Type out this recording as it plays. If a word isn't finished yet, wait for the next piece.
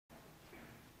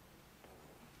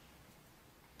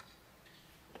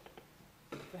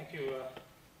you,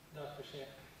 Dr. Sheikh.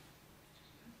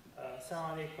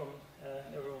 Assalamu alaikum,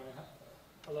 everyone.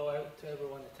 Hello to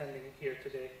everyone attending here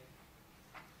today.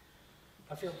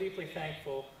 I feel deeply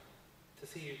thankful to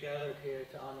see you gathered here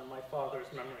to honor my father's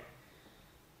memory.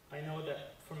 I know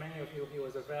that for many of you, he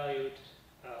was a valued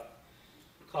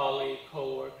colleague,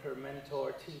 co-worker,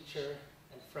 mentor, teacher,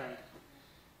 and friend.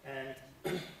 And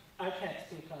I can't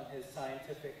speak on his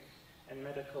scientific and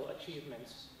medical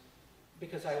achievements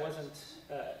because I wasn't,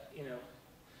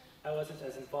 I wasn't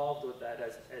as involved with that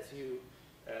as you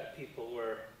people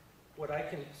were. What I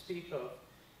can speak of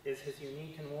is his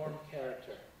unique and warm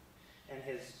character, and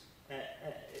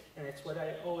and it's what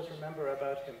I always remember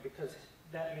about him because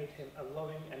that made him a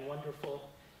loving and wonderful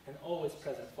and always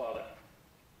present father.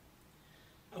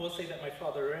 I will say that my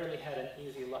father rarely had an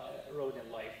easy road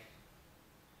in life.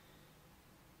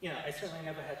 I certainly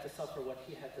never had to suffer what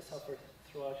he had to suffer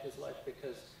throughout his life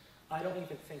because I don't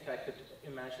even think I could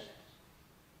imagine it.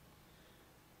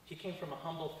 He came from a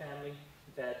humble family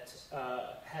that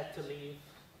had to leave,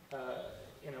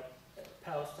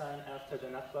 Palestine after the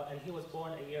Nakba, and he was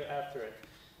born a year after it.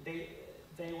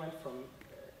 They went from,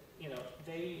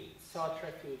 they sought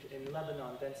refuge in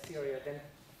Lebanon, then Syria, then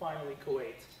finally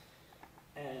Kuwait.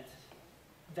 And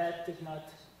that did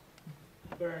not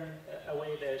burn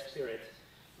away their spirit.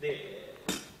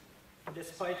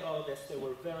 Despite all this, they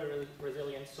were very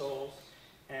resilient souls,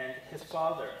 and his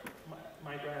father,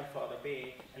 my grandfather,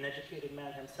 being an educated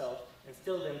man himself,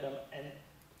 instilled in them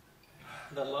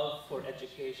the love for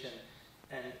education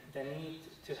and the need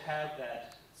to have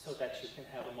that so that you can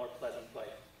have a more pleasant life.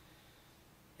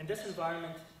 In this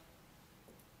environment,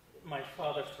 my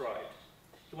father thrived.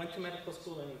 He went to medical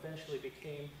school and eventually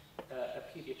became a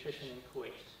pediatrician in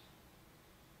Kuwait.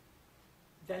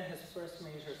 Then his first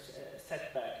major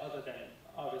setback, other than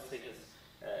obviously his,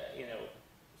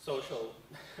 social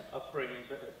upbringing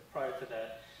prior to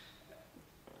that,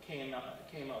 came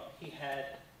up. He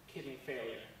had kidney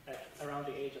failure at around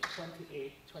the age of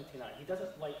 28, 29. He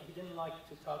didn't like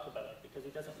to talk about it because he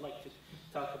doesn't like to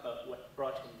talk about what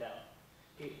brought him down.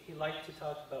 He liked to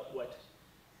talk about what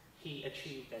he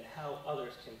achieved and how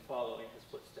others can follow in his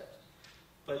footsteps.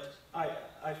 But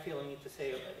I feel a need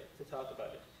to talk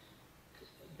about it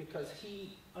because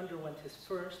he underwent his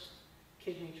first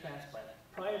kidney transplant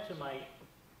prior to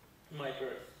my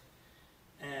birth.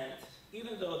 And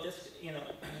even though this,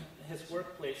 his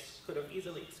workplace could have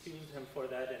easily excused him for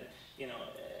that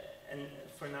and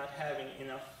for not having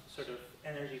enough sort of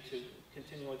energy to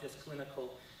continue with his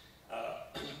clinical,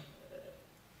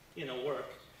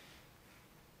 work,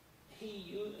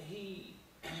 he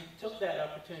took that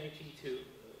opportunity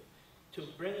to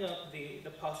bring up the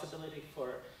possibility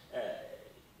for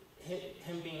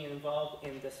him being involved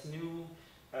in this new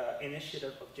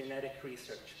initiative of genetic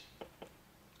research.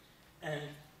 And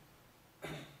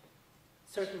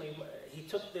certainly he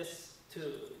took this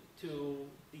to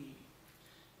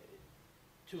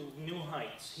new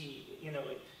heights.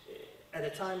 At a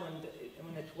time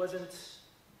when it wasn't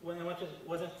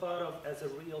thought of as a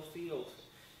real field,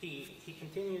 he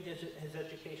continued his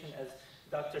education as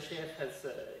Dr. Sheikh has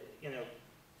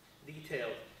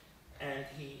detailed, and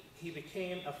he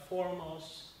became a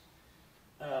foremost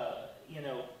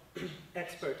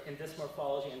expert in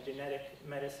dysmorphology and genetic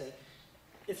medicine,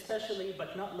 especially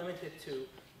but not limited to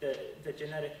the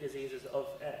genetic diseases of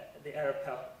the Arab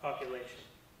population.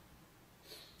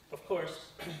 Of course,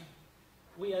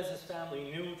 we as his family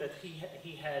knew that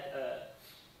he had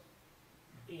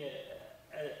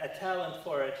a talent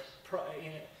for it,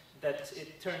 that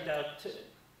it turned out to,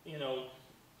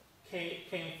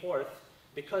 came forth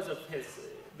because of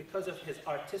his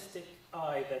artistic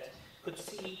eye that could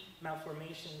see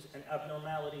malformations and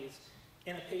abnormalities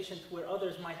in a patient where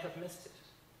others might have missed it.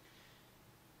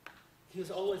 He was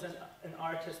always an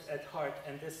artist at heart,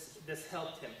 and this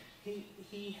helped him.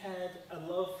 He had a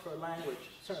love for language,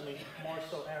 certainly more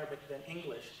so Arabic than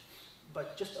English,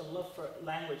 but just a love for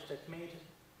language that made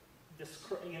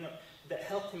that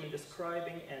helped him in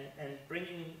describing and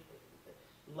bringing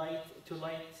to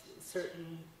light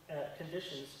certain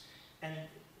conditions, and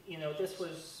this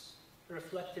was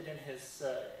reflected in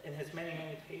his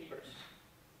many papers.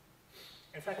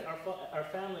 In fact, our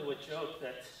family would joke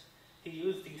that he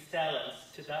used these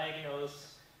talents to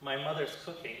diagnose my mother's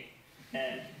cooking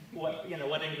and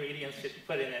what ingredients to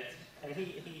put in it, and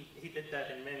he did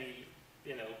that in many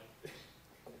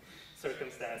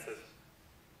circumstances.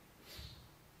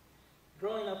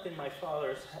 Growing up in my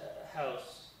father's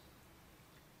house,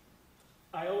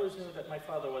 I always knew that my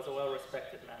father was a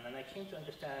well-respected man, and I came to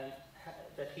understand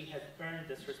that he had earned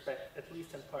this respect, at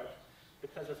least in part,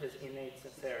 because of his innate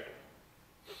sincerity.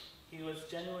 He was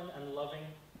genuine and loving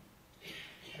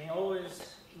and he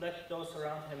always let those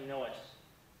around him know it.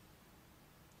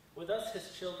 With us,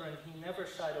 his children, he never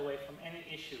shied away from any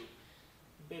issue,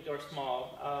 big or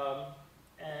small,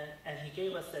 and he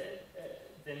gave us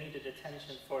the needed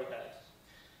attention for that.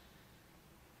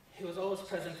 He was always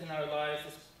present in our lives,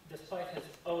 despite his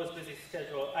always busy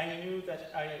schedule. I knew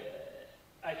that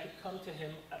I could come to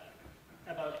him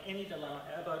about any dilemma,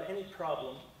 about any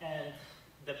problem, and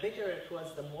the bigger it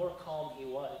was, the more calm he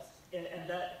was. And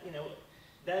that,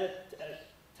 that at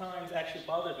times actually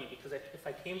bothered me, because if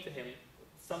I came to him,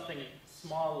 something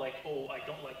small like, oh, I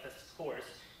don't like this course,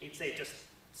 he'd say, just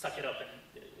suck it up and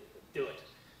do it.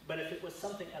 But if it was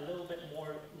something a little bit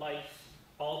more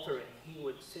life-altering, he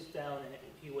would sit down, and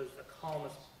he was the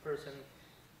calmest person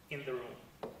in the room.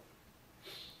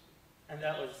 And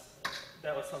that was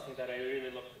something that I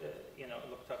really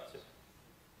looked up to.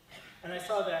 And I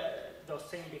saw that those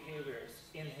same behaviors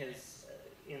in his,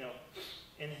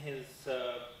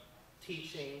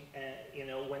 teaching, and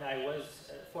when I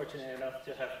was fortunate enough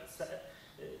to have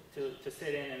to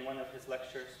sit in one of his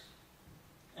lectures,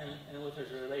 and with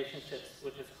his relationships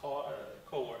with his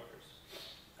co-workers.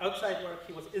 Outside work,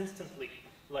 he was instantly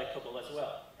likable as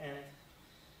well, and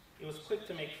he was quick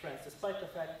to make friends, despite the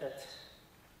fact that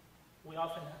we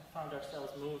often found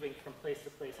ourselves moving from place to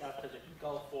place after the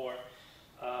Gulf War.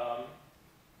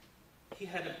 He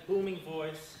had a booming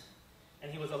voice,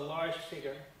 and he was a large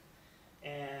figure,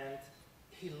 and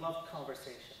he loved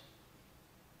conversation.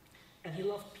 And he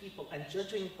loved people, and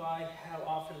judging by how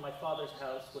often my father's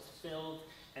house was filled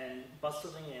and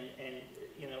bustling and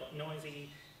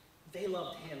noisy, they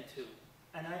loved him too.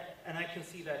 And I can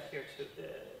see that here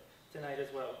tonight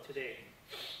as well, today.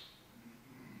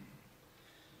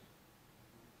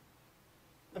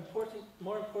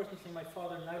 More importantly, my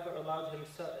father never allowed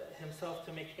himself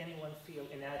to make anyone feel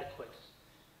inadequate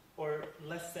or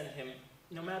less than him,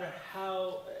 no matter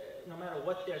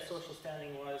what their social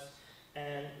standing was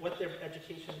and what their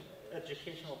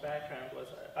educational background was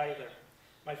either.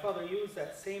 My father used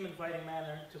that same inviting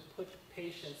manner to put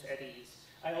patients at ease.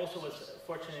 I also was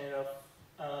fortunate enough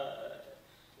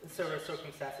in several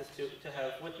circumstances to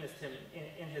have witnessed him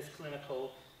in his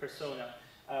clinical persona.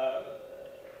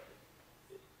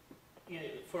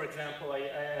 For example, I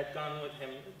had gone with him,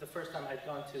 the first time I'd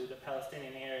gone to the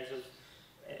Palestinian areas was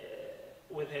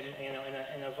with him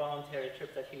in a voluntary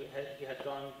trip that he had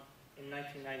gone in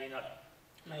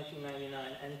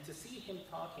 1999, and to see him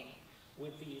talking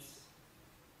with these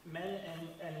men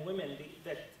and women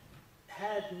that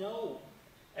had no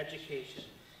education,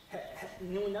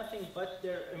 knew nothing but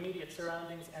their immediate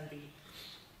surroundings and the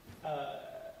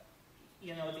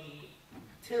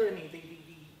tyranny,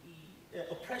 the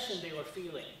oppression they were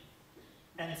feeling,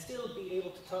 and still be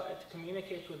able to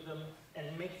communicate with them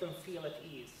and make them feel at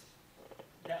ease.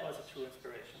 That was a true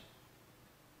inspiration.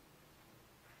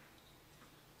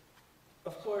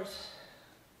 Of course,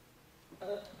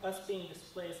 us being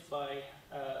displaced by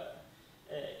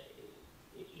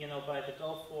the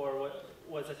Gulf War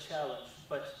was a challenge,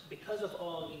 but because of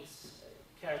all these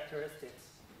characteristics,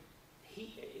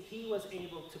 he was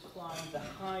able to climb the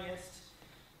highest,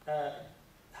 the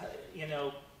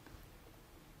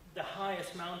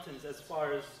highest mountains as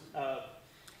far as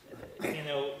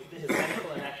his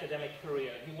medical and academic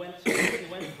career. He went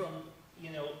from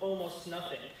almost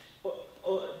nothing,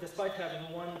 despite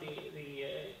having won the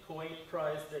Kuwait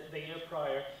Prize the year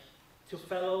prior, to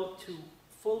fellow to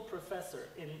full professor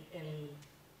in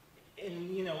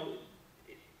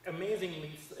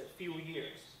amazingly few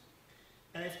years,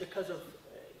 and it's because of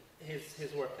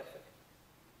his work ethic.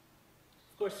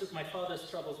 Of course, my father's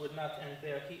troubles would not end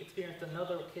there. He experienced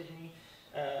another kidney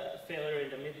failure in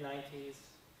the mid-90s,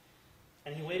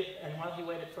 and while he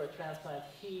waited for a transplant,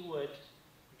 he would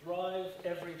drive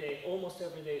every day, almost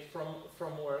every day,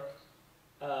 from work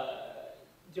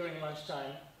during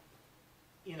lunchtime,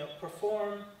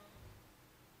 perform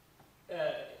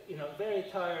very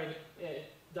tiring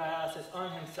dialysis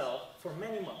on himself for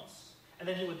many months, and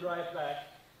then he would drive back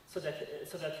so that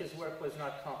his work was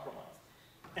not compromised.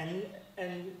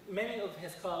 And many of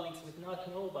his colleagues would not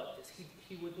know about this.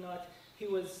 He would not. He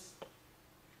was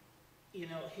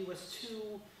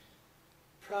too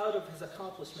proud of his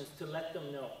accomplishments to let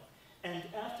them know. And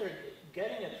after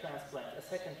getting a transplant, a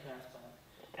second transplant,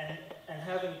 and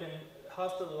having been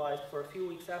hospitalized for a few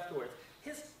weeks afterwards,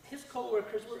 his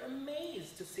co-workers were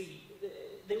amazed to see.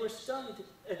 They were stunned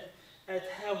at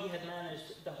how he had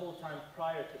managed the whole time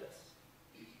prior to this.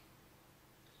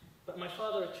 But my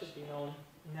father, it should be known,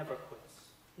 never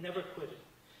quits, never quitted,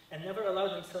 and never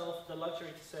allowed himself the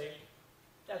luxury to say,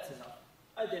 that's enough.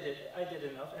 I did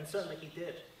enough, and certainly he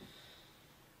did.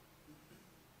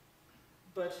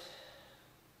 But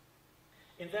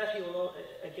In that, he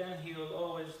will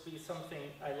always be something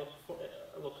I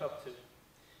look up to.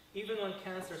 Even when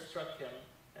cancer struck him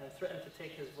and threatened to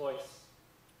take his voice,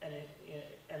 and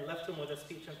left him with a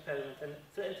speech impediment, and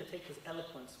threatened to take his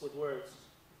eloquence with words,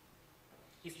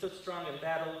 he stood strong and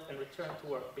battled and returned to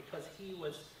work, because he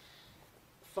was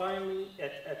finally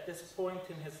at this point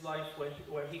in his life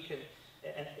where he can,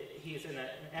 and he's in an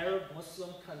Arab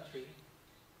Muslim country,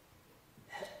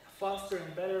 fostering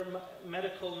better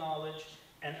medical knowledge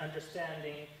and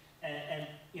understanding, and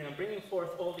bringing forth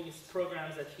all these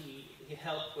programs that he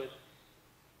helped with,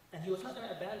 and he was not going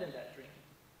to abandon that dream.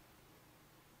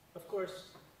 Of course,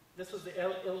 this was the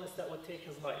illness that would take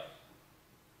his life,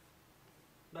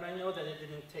 but I know that it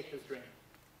didn't take his dream.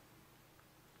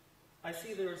 I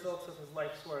see the results of his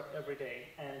life's work every day,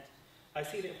 and I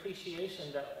see the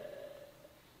appreciation that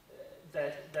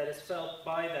is felt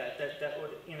by that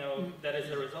is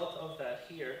a result of that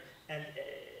here and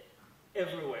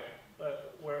everywhere,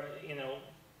 where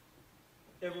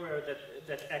everywhere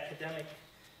that academic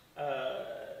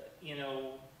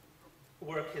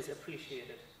work is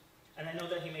appreciated, and I know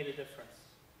that he made a difference.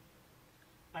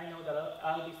 I know that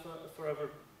I'll be forever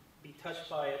be touched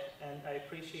by it, and I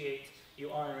appreciate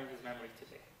you honoring his memory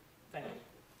today. Thank you.